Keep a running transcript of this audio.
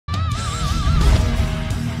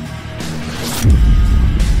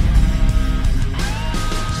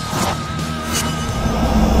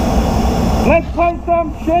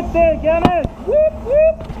some shit there, Gunners. Whoop,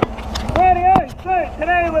 whoop. Rightio, so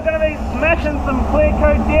today we're going to be smashing some clear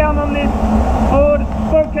coat down on this Ford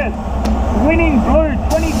Focus. Winning blue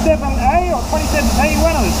 27A or 27A,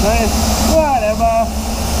 one of the two. Whatever.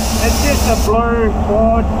 It's just a blue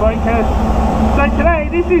Ford Focus. So today,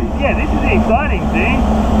 this is the exciting thing.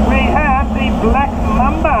 We have the Black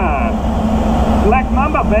Mamba. Black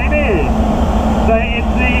Mamba, baby. So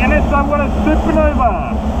it's the LS-400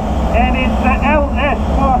 Supernova. And it's the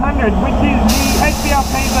LS-400, which is the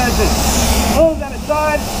HVLP version. All that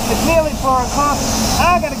aside, it's nearly 4 o'clock.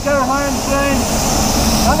 I'm going to go home soon.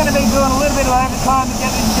 I'm going to be doing a little bit of overtime to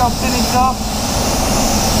get this job finished off.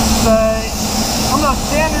 So I'm not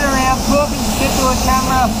standing around talking shit to a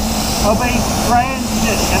camera. I'll be spraying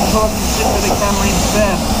shit and talking shit to the camera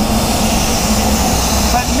instead.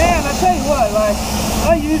 But man, I tell you what, like,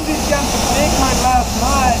 I used this gun for clear coat last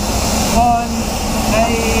night on a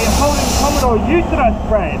Holden Commodore ute that I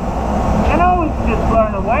sprayed, and I was just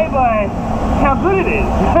blown away by how good it is.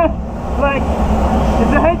 Like,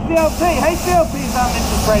 it's a HVLP. HVLPs aren't meant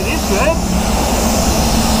to spray this good.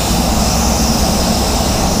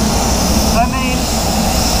 I mean,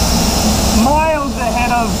 miles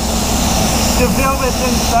ahead of the Velvet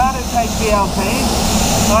and Starters HVLP,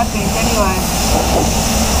 I think, anyway.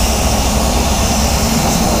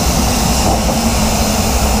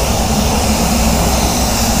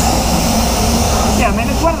 Yeah, I mean,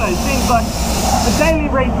 it's one of those things, like the daily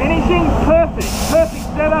refinishing, perfect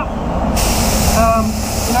setup,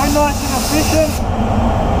 you know, nice and efficient.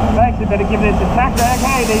 I actually better give this a tack rag.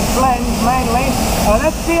 Hey, these blends mainly. Oh,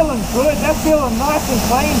 that's feeling good, that's feeling nice and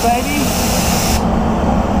clean, baby.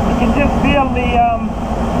 You can just feel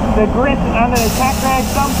the grit under the tack rag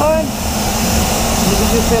sometimes. You can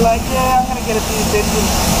just be like, yeah, I'm going to get a few bits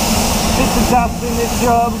of dust in this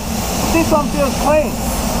job. This one feels clean.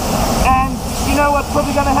 And you know what's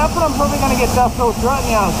probably going to happen? I'm probably going to get dust all throughout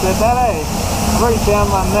the outset, that eh? I've already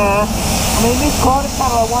found one there. I mean, this quarter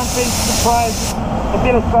tunnel, I won't be surprised a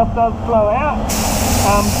bit of stuff does flow out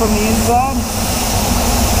from the inside.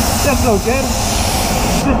 That's all good.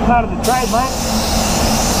 It's just part of the trade, mate.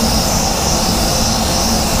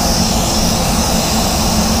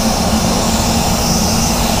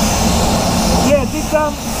 Yeah,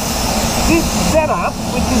 this setup,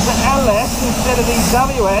 which is the LS instead of the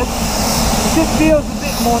WS, it just feels a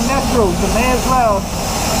bit more natural to me as well.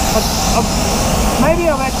 Maybe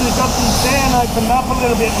I've actually got some sand opened up a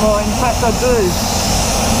little bit more, in fact I do,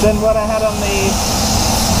 than what I had on the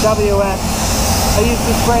WS. I used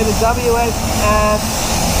to spray the WS at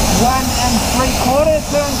 1 3/4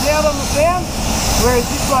 turns out on the sound, whereas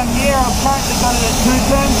this one here I've currently got it at 2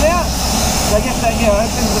 turns out. So I guess that, you know,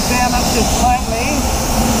 opens the sound up just slightly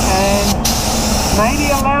and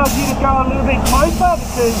maybe allows you to go a little bit closer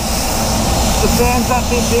because the fan's that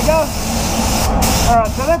bit bigger.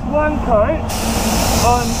 Alright, so that's one coat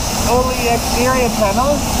on all the exterior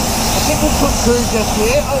panels. I think we'll put 2 just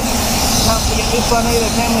here. Oh, can't forget this one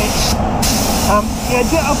either, can we?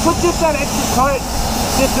 Yeah, I'll put just that extra coat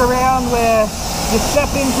just around where you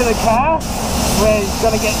step into the car, where it's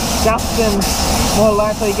going to get scuffed and more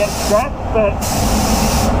likely get scratched, but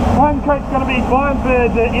one coat's going to be fine for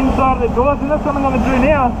the inside of the doors, and that's what I'm going to do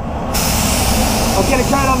now. I'll get a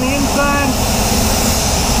coat on the inside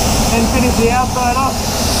and finish the outside off.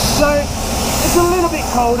 So it's a little bit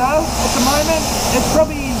colder at the moment. It's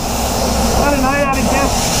probably, I don't know, I'd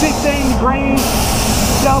guess 15 degrees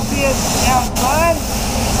Celsius outside,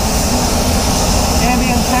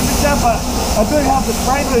 ambient temperature, but I do have the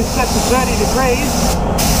spray booth set to 30 degrees,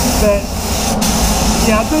 but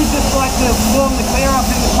yeah, I do just like to warm the clear up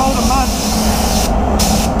in the colder months.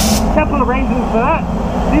 A couple of reasons for that.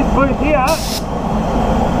 This booth here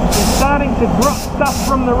is starting to drop stuff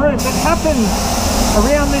from the roof. It happens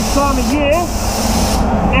around this time of year,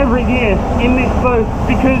 every year in this booth,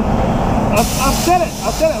 because I've said it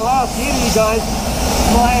last year to you guys.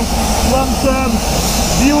 My long-term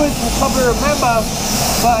viewers will probably remember,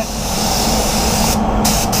 but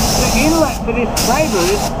the inlet for this spray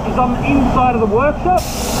booth is on the inside of the workshop.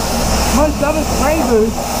 Most other spray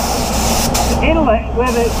booths, the inlet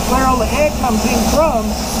where all the air comes in from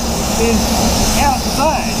is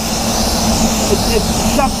outside. It's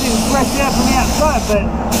sucked in fresh air from outside, but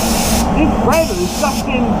this spray booth sucks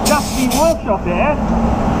in dusty workshop air.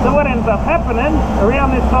 So what ends up happening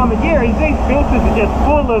around this time of year is these filters are just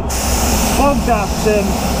full of fog dust and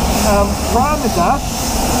primer dust,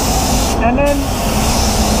 and then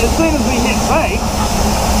as soon as we hit bake,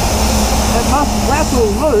 it must rattle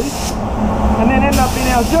loose and then end up in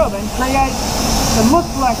our job and create, it looks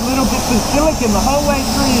like little bits of silicon the whole way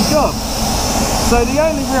through your job. So the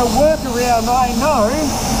only real workaround I know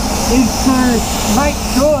is to make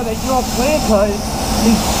sure that your clear coat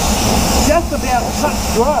is just about touch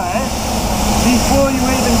dry before you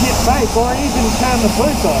even hit bake or even turn the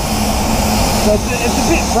boost off. So it's a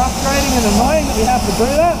bit frustrating and annoying that we have to do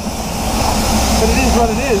that, but it is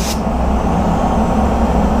what it is.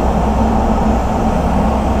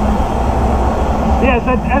 Yeah,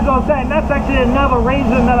 so as I was saying, that's actually another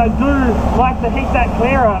reason that I do like to heat that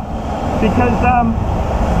clear up, because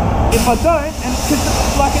if I don't, and cause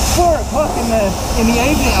like it's 4 o'clock in the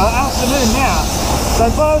evening or afternoon now, so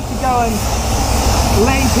if I was to go and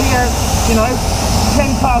leave here, you know,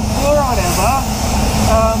 10 past 4 or whatever,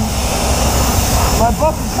 my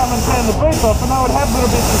boss would come and turn the booth off, and I would have little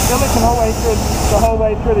bits of silicone the whole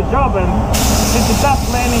way through the job, and bits of dust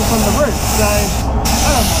landing from the roof. So I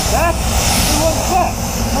don't want that. Who wants that?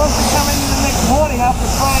 Who wants to come in the next morning after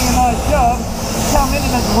trying a nice job, come in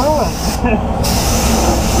and it's ruined?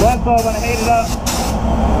 That's why I want to heat it up,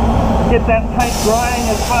 get that paint drying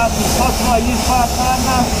as fast as possible. I use fast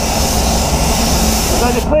hardener. So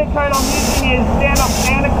the clear coat I'm using is stand-up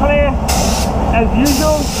standard clear, as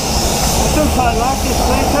usual. I still quite like this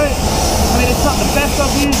clear coat. I mean, it's not the best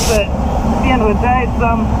I've used, but at the end of the day, it's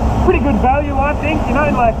pretty good value, I think. You know,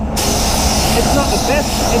 like, it's not the best.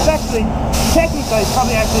 It's actually, technically, it's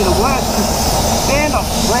probably actually the worst. Stand-up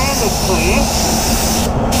branded clear,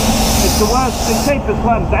 it's the worst, the cheapest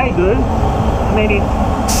one they do. I mean,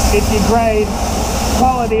 if you grade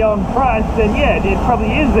quality on price, then yeah, it probably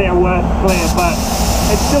is their worst clear, but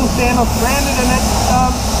it's still stand-up branded, and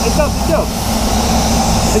it does the job.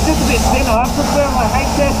 It's just a bit thinner. I prefer my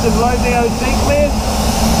HS and low VOC clears,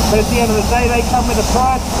 but at the end of the day, they come with a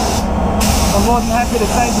price. I'm more than happy to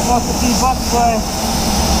save the boss a few bucks by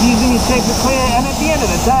using a cheaper clear, and at the end of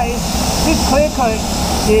the day, this clear coat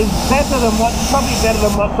is probably better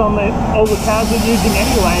than what's on all the cars we're using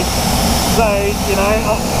anyway. So, you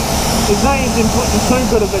know, there's no use in putting too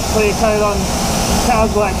good of a clear coat on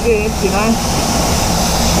cars like this, you know.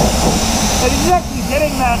 But it's actually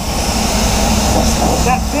getting that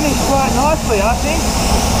finish quite nicely, I think.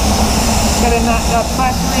 Getting that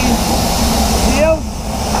factory feel.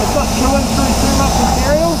 It's not chewing through too much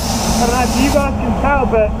material. I don't know if you guys can tell,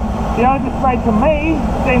 but the overspray to me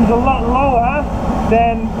seems a lot lower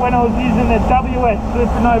than when I was using the WS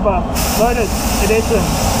Supernova Lotus Edition.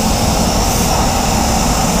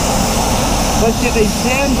 Let's get these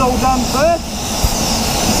jams all done first.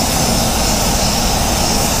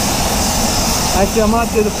 Actually, I might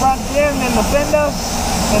do the front jam, then the fender,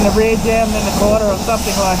 and the rear jam, then the quarter, or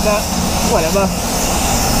something like that. Whatever.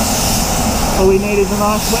 All we need is a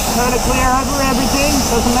nice wet coat of clear over everything.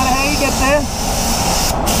 Doesn't matter how you get there.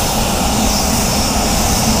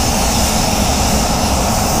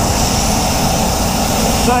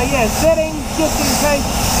 So yeah, settings, just in case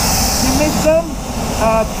you missed them.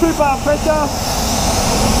 2 bar pressure,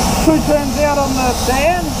 2 turns out on the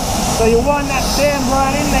stand. So you wind that stand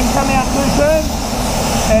right in, then come out 2 turns,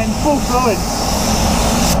 and full fluid.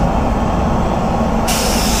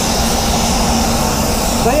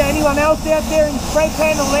 So yeah, anyone else out there in spray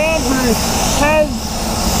painter land who has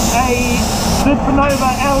a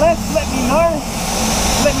Supernova LS, let me know.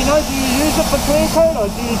 Let me know, do you use it for clear coat, or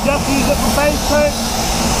do you just use it for base coat?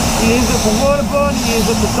 Do you use it for waterborne? Do you use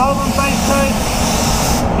it for solvent base coat?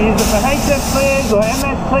 Do you use it for HF clears or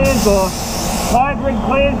MS clears or hybrid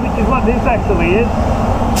clears, which is what this actually is.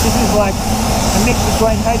 This is like a mix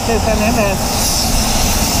between HS and MS.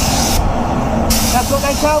 That's what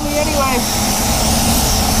they told me anyway.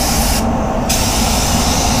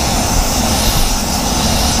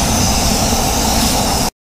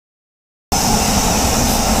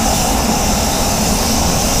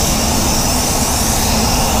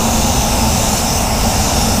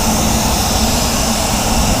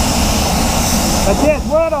 But yeah, it's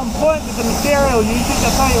right on point with the material usage,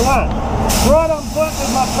 I'll tell you what. Right on point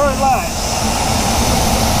with my Pro Light.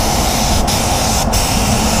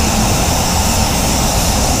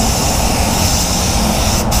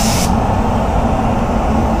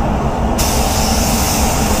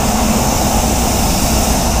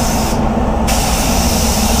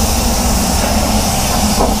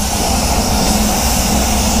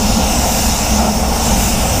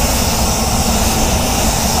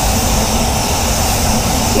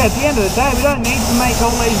 At the end of the day, we don't need to make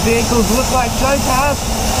all these vehicles look like show cars.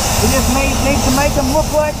 We just need to make them look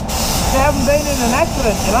like they haven't been in an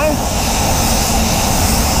accident, you know?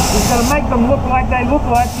 We've got to make them look like they look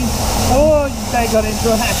like before they got into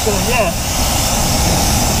an accident, yeah.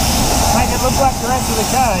 Make it look like the rest of the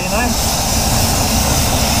car, you know?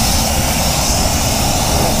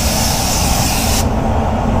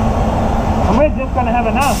 And we're just not going to have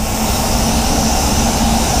enough.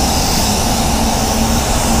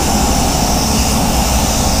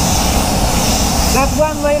 That's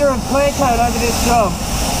 1 litre of clear coat over this job.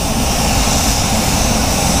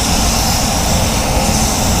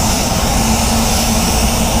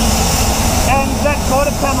 And that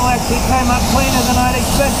quarter panel actually came up cleaner than I'd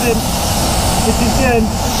expected, which is good.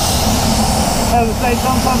 As I say,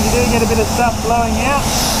 sometimes you do get a bit of stuff blowing out.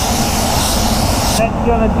 That's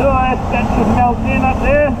gonna do it. That should melt in up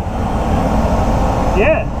there.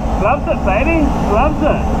 Yeah, loves it, baby. Loves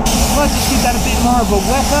it. Might just give that a bit more of a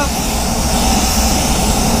wet up.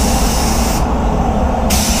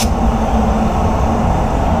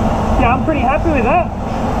 Yeah, I'm pretty happy with that.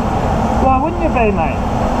 Why wouldn't you be, mate?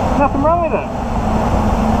 Nothing wrong with it.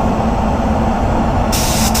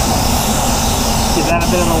 Give that a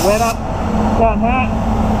bit of a wet up. Can't hurt.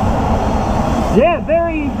 Yeah,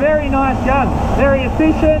 very, very nice gun. Very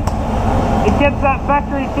efficient. It gets that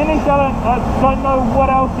factory finish. I don't know what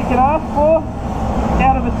else you could ask for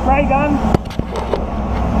out of a spray gun.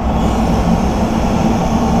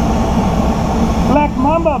 Black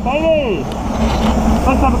Mamba, baby.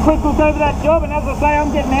 Let's have a quick look over that job, and as I say,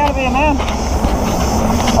 I'm getting out of here, man.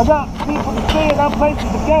 I got people to see it, I've places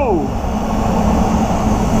to go.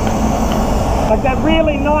 Like that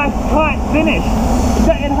really nice tight finish.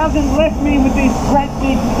 It hasn't left me with this great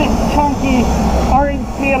big thick chunky orange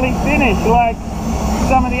peely finish like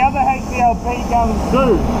some of the other HVLP guns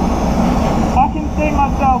do. I can see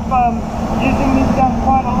myself using this gun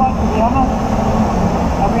quite a lot, to be honest.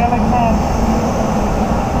 I really can.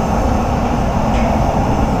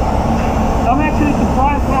 I'm actually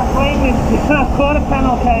surprised how clean this quarter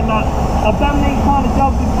panel came up. I've done these kind of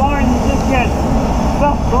jobs before and you just get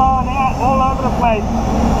stuff blowing out all over the place.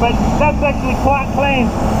 But that's actually quite clean.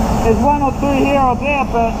 There's 1 or 2 here or there,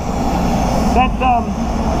 but that's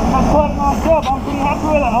quite a nice job. I'm pretty happy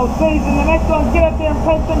with it. I'll see you in the next one. Get out there and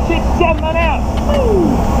post some shit. Gunman out.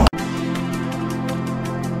 Woo!